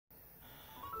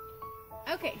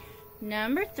Okay,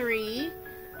 number 3,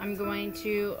 I'm going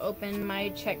to open my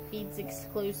Czech Beads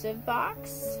Exclusive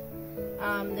Box.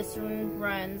 This one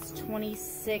runs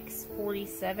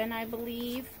 $26.47, I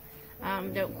believe.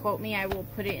 Don't quote me, I will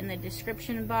put it in the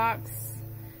description box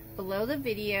below the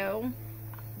video.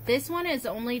 This one is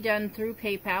only done through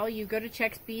PayPal. You go to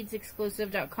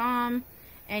czechbeadsexclusive.com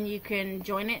and you can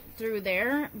join it through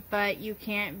there, but you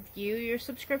can't view your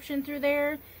subscription through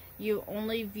there. You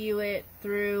only view it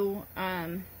through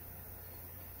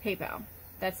PayPal.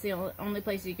 That's the only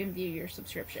place you can view your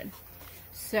subscription.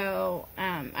 So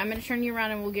I'm going to turn you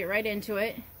around and we'll get right into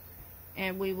it,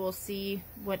 and we will see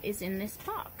what is in this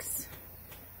box.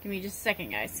 Give me just a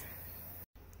second, guys.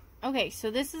 Okay,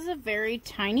 so this is a very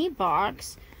tiny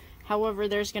box. However,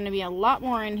 there's going to be a lot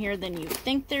more in here than you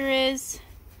think there is.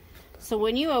 So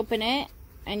when you open it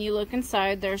and you look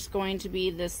inside, there's going to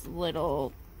be this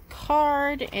little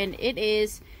card, and it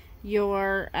is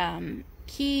your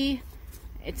key.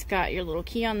 It's got your little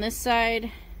key on this side,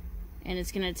 and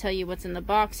it's going to tell you what's in the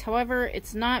box. However,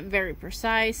 it's not very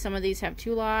precise. Some of these have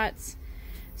 2 lots,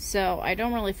 so I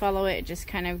don't really follow it. Just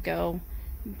kind of go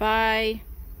by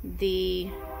the...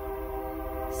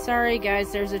 Sorry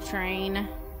guys, there's a train. I'm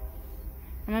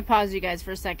gonna pause you guys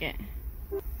for a second.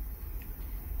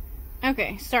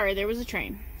 Okay, sorry, there was a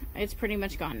train. It's pretty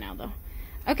much gone now though.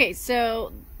 Okay,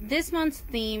 so this month's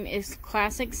theme is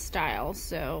classic style,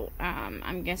 so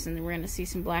I'm guessing that we're going to see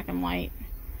some black and white.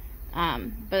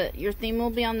 But your theme will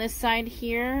be on this side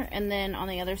here, and then on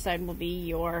the other side will be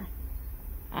your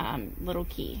little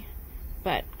key.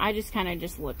 But I just kind of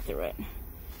just looked through it.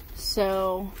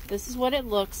 So this is what it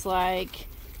looks like.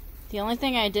 The only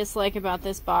thing I dislike about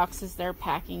this box is their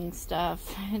packing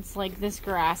stuff. It's like this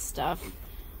grass stuff.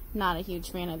 Not a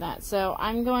huge fan of that. So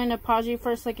I'm going to pause you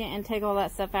for a second and take all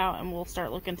that stuff out, and we'll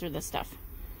start looking through this stuff.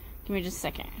 Give me just a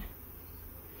second.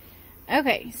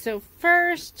 Okay, so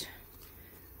first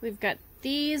we've got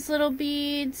these little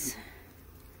beads.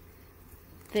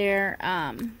 They're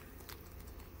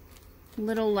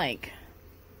little like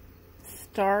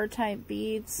star type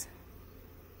beads.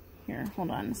 Here, hold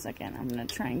on a second. I'm gonna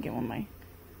try and get one of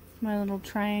my little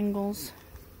triangles.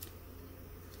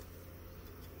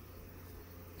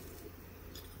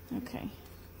 Okay.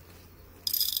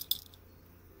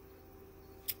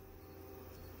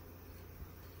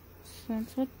 So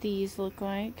that's what these look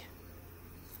like.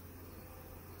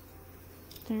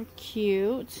 They're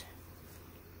cute.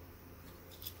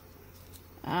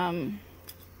 And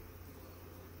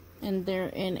they're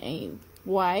in a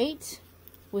white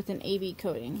with an AB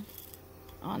coating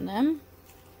on them.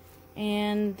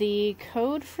 And the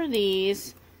code for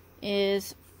these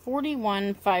is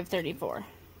 41534.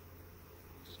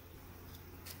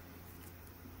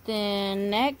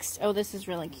 Then next, oh, this is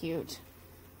really cute.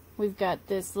 We've got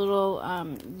this little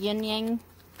yin yang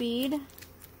bead.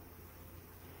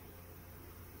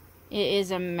 It is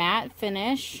a matte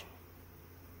finish.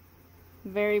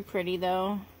 Very pretty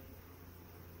though.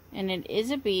 And it is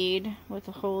a bead with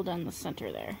a hole down the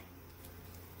center there.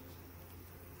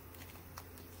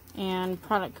 And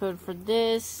product code for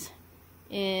this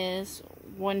is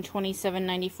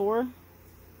 127.94.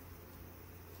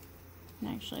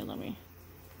 Actually, let me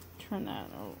turn that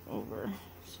over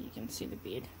so you can see the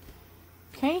bead.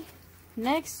 Okay,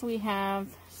 next we have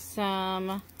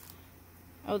some,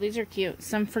 oh, these are cute,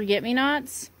 some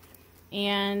forget-me-nots,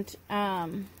 and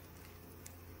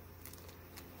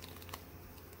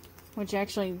which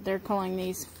actually they're calling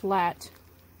these flat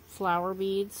flower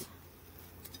beads,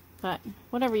 but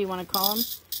whatever you want to call them.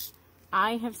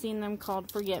 I have seen them called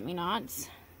forget-me-nots.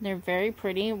 They're very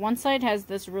pretty. One side has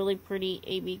this really pretty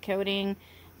AB coating.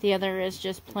 The other is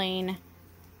just plain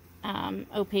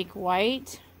opaque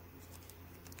white.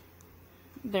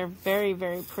 They're very,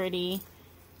 very pretty.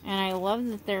 And I love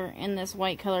that they're in this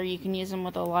white color. You can use them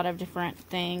with a lot of different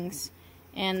things.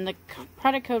 And the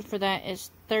product code for that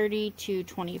is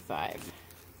 3225.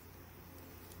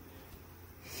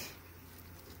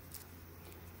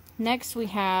 Next we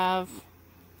have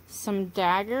some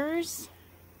daggers.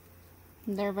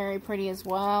 They're very pretty as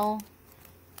well.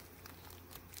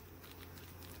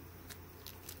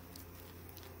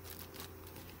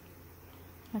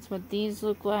 That's what these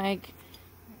look like.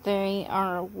 They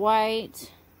are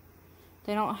white.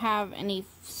 They don't have any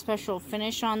special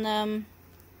finish on them.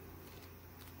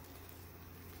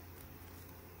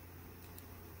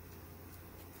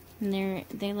 And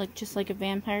they look just like a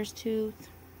vampire's tooth.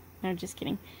 No, just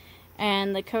kidding.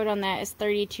 And the code on that is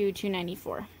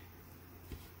 32294.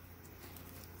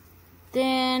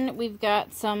 Then we've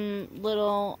got some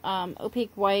little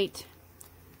opaque white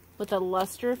with a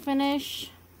luster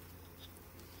finish.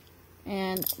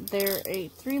 And they're a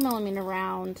 3mm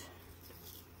round.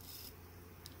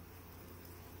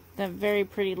 That very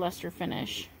pretty luster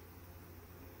finish.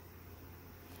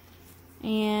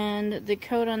 And the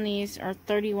code on these are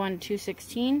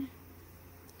 31216.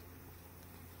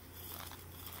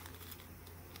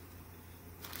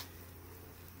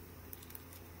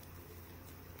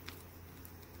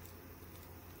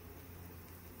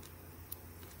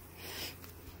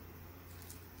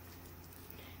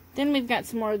 Then we've got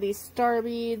some more of these star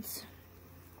beads,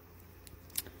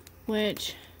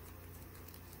 which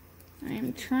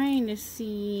I'm trying to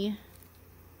see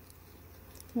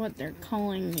what they're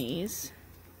calling these.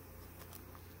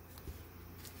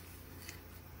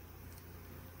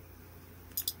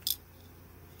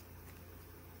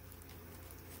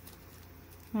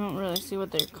 I don't really see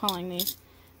what they're calling these.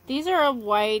 These are a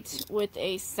white with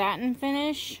a satin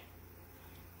finish.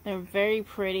 They're very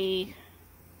pretty.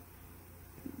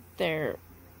 They're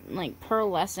like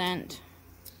pearlescent.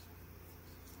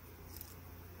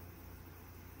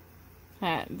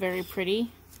 Very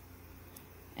pretty.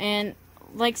 And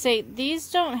like say, these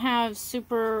don't have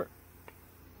super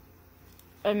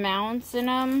amounts in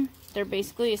them. They're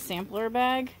basically a sampler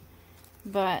bag,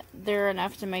 but they're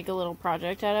enough to make a little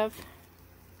project out of.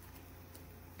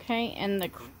 Okay, and the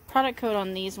product code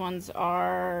on these ones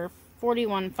are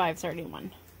 41531.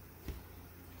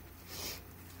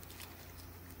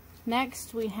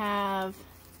 Next we have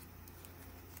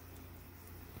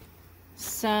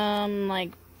some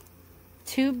like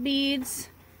tube beads.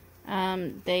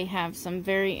 They have some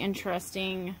very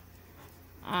interesting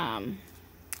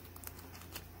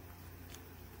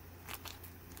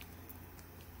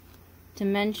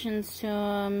dimensions to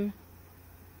them,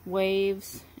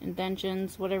 waves,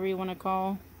 indentions, whatever you want to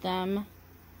call them.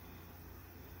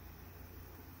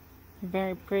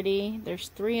 Very pretty. There's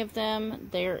 3 of them.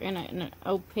 They're in an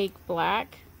opaque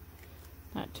black.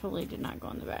 That totally did not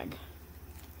go in the bag.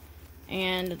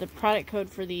 And the product code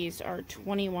for these are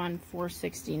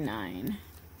 21469.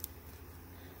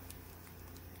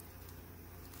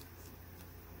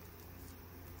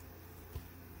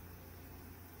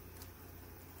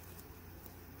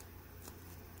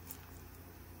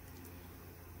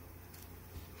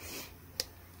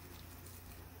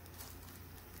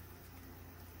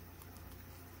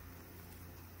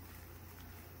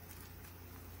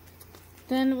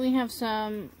 Then we have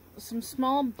some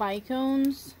small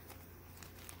bicones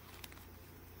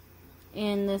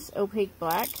in this opaque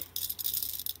black.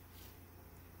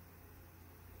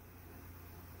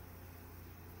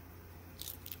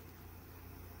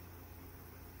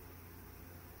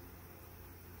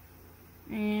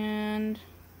 And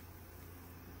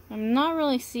I'm not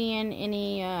really seeing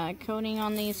any coating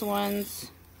on these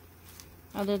ones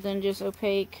other than just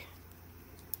opaque.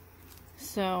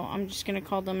 So I'm just going to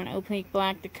call them an opaque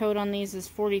black. The code on these is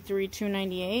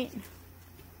 43298.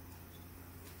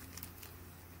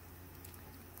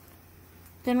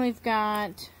 Then we've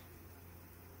got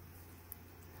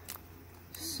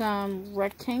some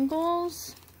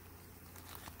rectangles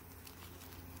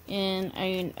in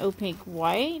an opaque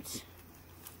white.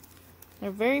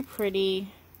 They're very pretty.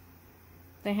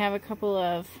 They have a couple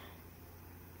of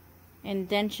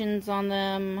indentions on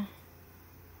them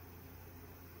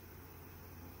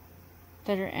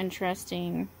that are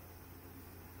interesting,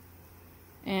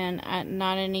 and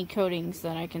not any coatings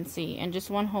that I can see, and just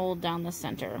one hole down the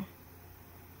center.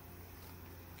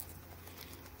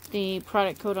 The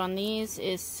product code on these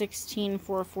is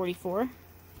 16444.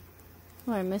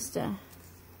 Oh, I missed a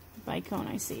bicone,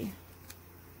 I see.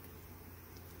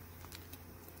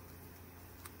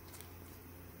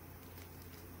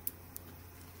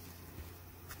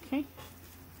 Okay.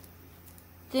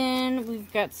 Then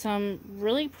we've got some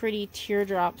really pretty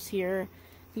teardrops here.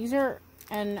 These are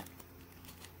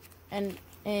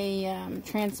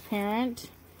transparent,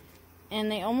 and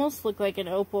they almost look like an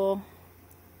opal,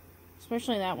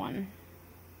 especially that one.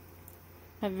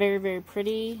 They're very, very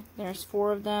pretty. There's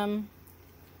 4 of them.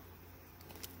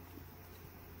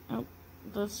 Oh,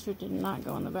 those 2 did not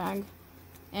go in the bag.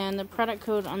 And the product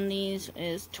code on these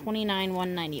is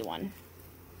 29191.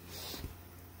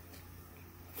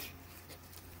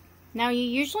 Now, you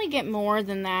usually get more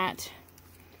than that,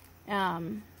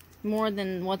 more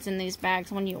than what's in these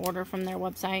bags when you order from their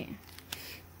website.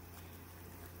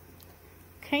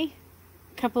 Okay,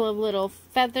 a couple of little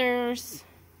feathers.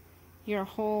 Your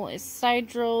hole is side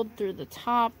drilled through the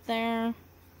top there.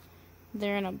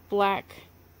 They're in a black,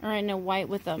 or in a white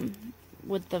with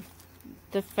the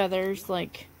feathers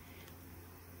like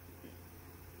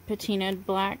patinaed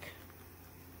black.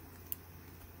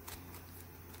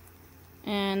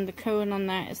 And the code on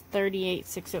that is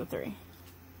 38603.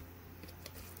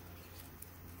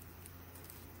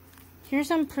 Here's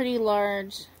some pretty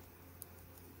large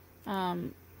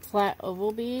flat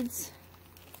oval beads.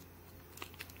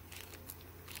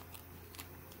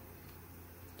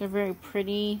 They're very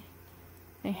pretty.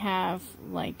 They have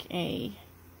like a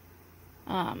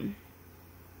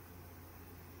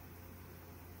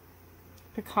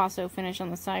Picasso finish on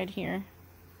the side here.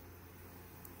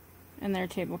 And they're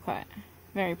table cut.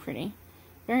 Very pretty.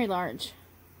 Very large.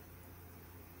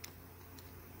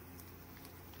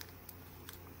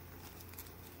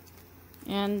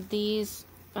 And these,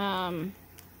 the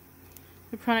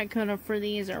product code for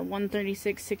these are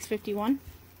 136,651.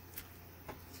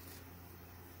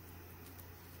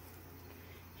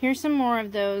 Here's some more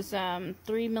of those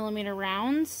 3mm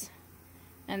rounds,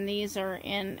 and these are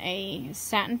in a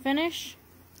satin finish,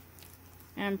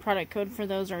 and product code for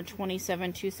those are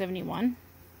 27,271.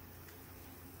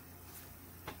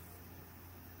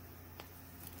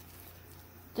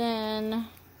 Then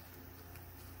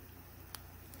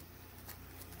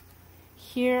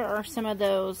here are some of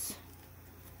those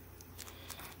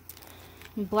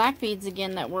black beads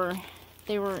again that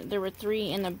there were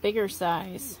 3 in the bigger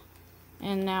size.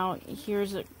 And now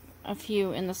here's a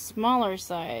few in the smaller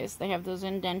size. They have those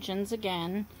indentions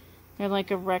again. They're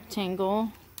like a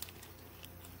rectangle.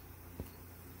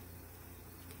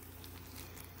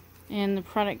 And the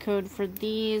product code for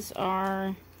these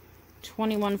are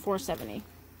 21,470.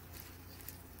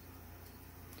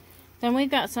 Then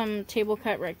we've got some table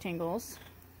cut rectangles.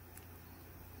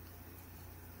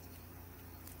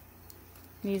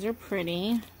 These are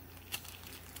pretty.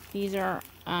 These are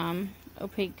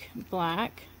opaque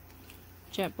black,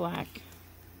 jet black,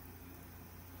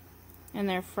 and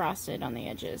they're frosted on the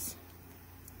edges.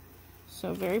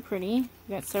 So very pretty.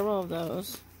 We got several of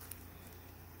those.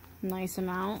 Nice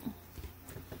amount.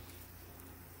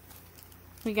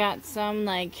 We got some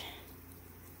like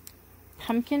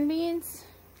pumpkin beads,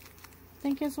 I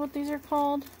think is what these are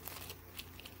called.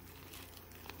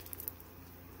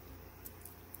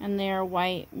 And they are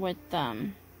white with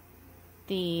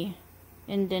the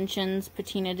indentions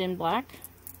patinaed in black.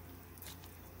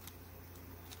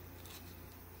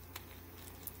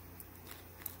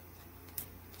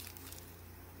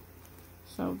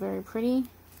 So very pretty.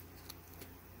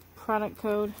 Product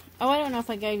code. Oh, I don't know if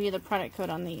I gave you the product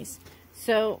code on these.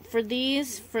 So for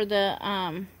these, for the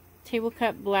table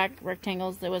cut black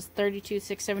rectangles, that was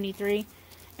 32,673,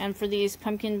 and for these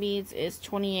pumpkin beads is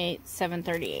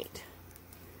 28,738.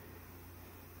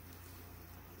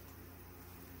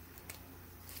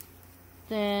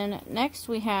 Then next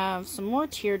we have some more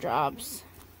teardrops.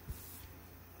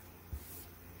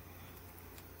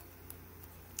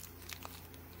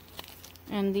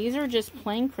 And these are just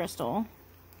plain crystal.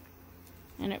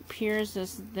 And it appears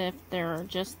as if there are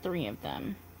just 3 of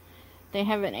them. They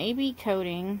have an AB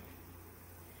coating.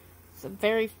 It's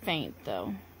very faint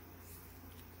though.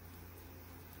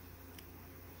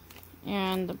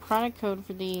 And the product code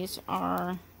for these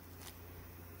are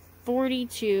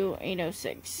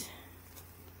 42,806.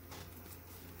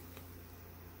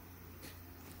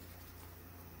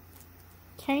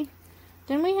 Okay,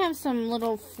 then we have some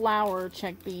little flower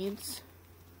Czech beads.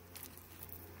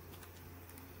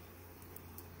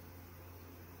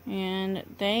 And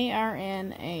they are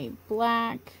in a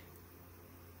black.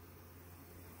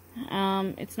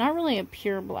 It's not really a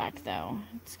pure black though.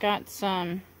 It's got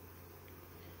some,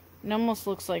 it almost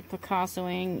looks like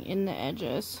Picassoing in the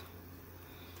edges.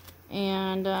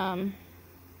 And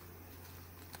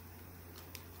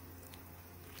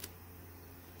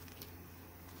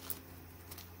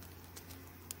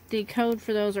the code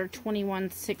for those are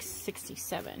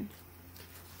 21,667.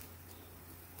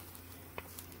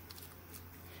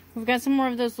 We've got some more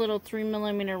of those little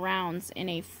 3mm rounds in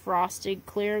a frosted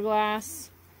clear glass.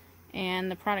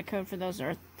 And the product code for those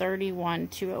are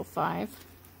 31,205.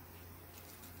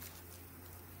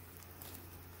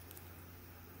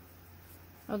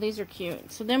 Oh, these are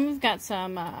cute. So then we've got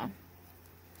some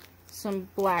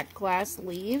black glass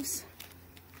leaves.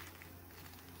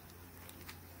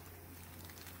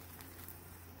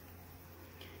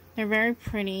 They're very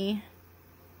pretty,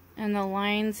 and the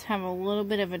lines have a little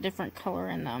bit of a different color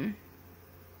in them.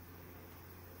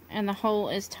 And the hole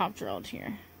is top drilled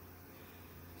here.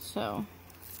 So,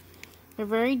 they're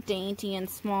very dainty and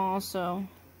small, so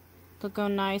they'll go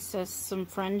nice as some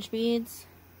fringe beads.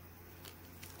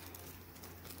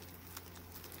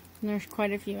 And there's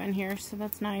quite a few in here, so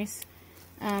that's nice.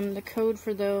 The code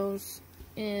for those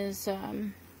is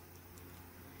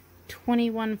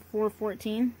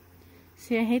 21,414.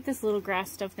 See, I hate this little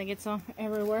grass stuff that gets all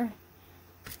everywhere.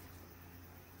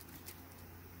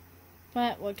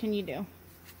 But what can you do?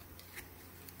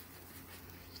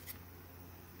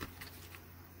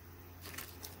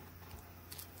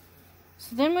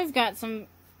 So then we've got some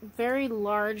very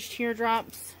large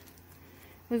teardrops.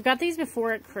 We've got these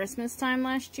before at Christmas time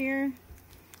last year,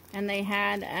 and they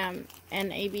had an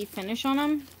AB finish on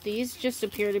them. These just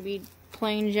appear to be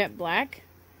plain jet black.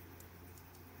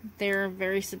 They're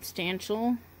very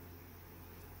substantial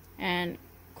and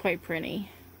quite pretty.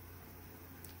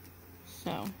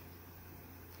 So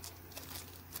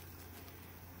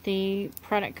the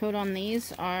product code on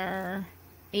these are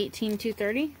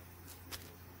 18230.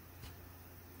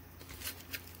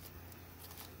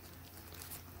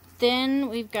 Then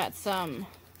we've got some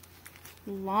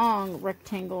long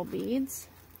rectangle beads.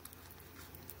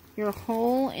 Your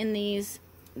hole in these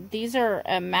are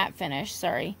a matte finish,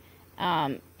 sorry.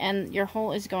 And your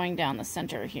hole is going down the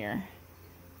center here.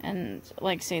 And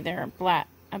like I say, they're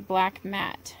a black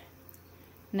matte.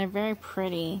 And they're very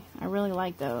pretty. I really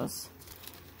like those.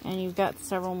 And you've got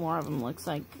several more of them. Looks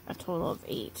like a total of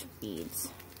 8 beads.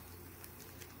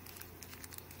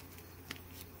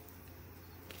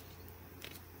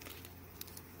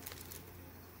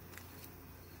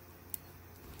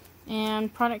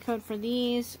 And product code for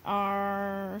these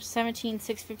are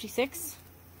 17656.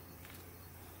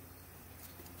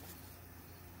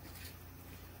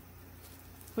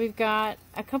 We've got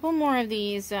a couple more of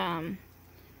these 3mm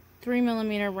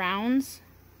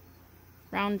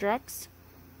round drucks.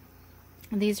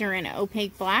 These are in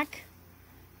opaque black.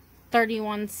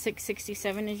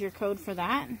 31667 is your code for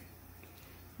that.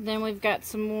 Then we've got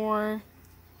some more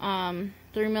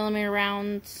 3mm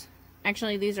rounds.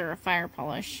 Actually, these are a fire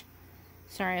polish.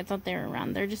 Sorry, I thought they were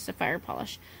round. They're just a fire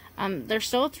polish. They're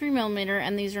still a 3mm,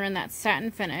 and these are in that satin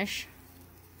finish.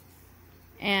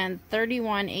 And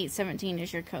 31817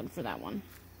 is your code for that one.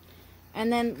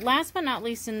 And then last but not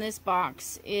least in this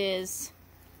box is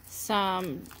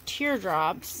some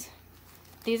teardrops.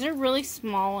 These are really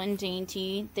small and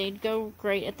dainty. They'd go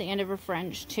great at the end of a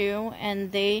French too.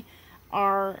 And they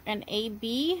are an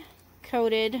AB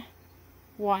coated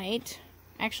white.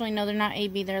 Actually, no, they're not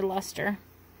AB, they're luster.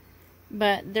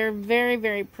 But they're very,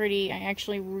 very pretty. I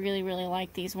actually really, really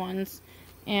like these ones.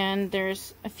 And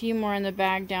there's a few more in the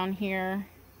bag down here.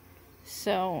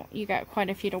 So you got quite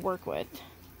a few to work with.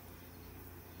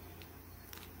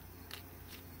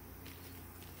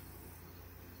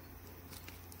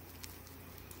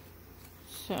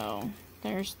 So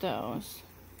there's those.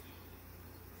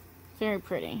 Very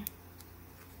pretty.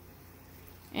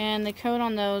 And the code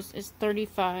on those is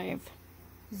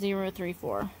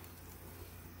 35034.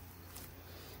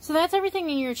 So that's everything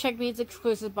in your Czech Beads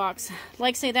Exclusive Box.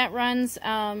 Like I say, that runs,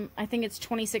 I think it's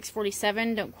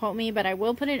 $26.47. Don't quote me, but I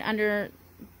will put it under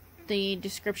the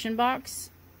description box,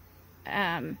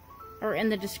 or in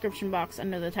the description box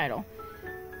under the title,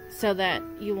 so that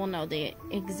you will know the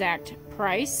exact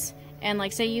price. And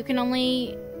like I say, you can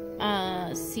only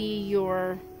see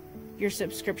your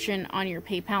subscription on your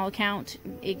PayPal account.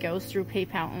 It goes through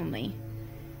PayPal only.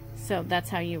 So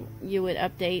that's how you would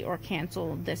update or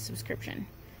cancel this subscription.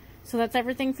 So that's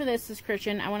everything for this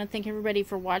subscription. I want to thank everybody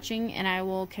for watching, and I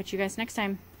will catch you guys next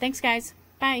time. Thanks, guys.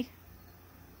 Bye.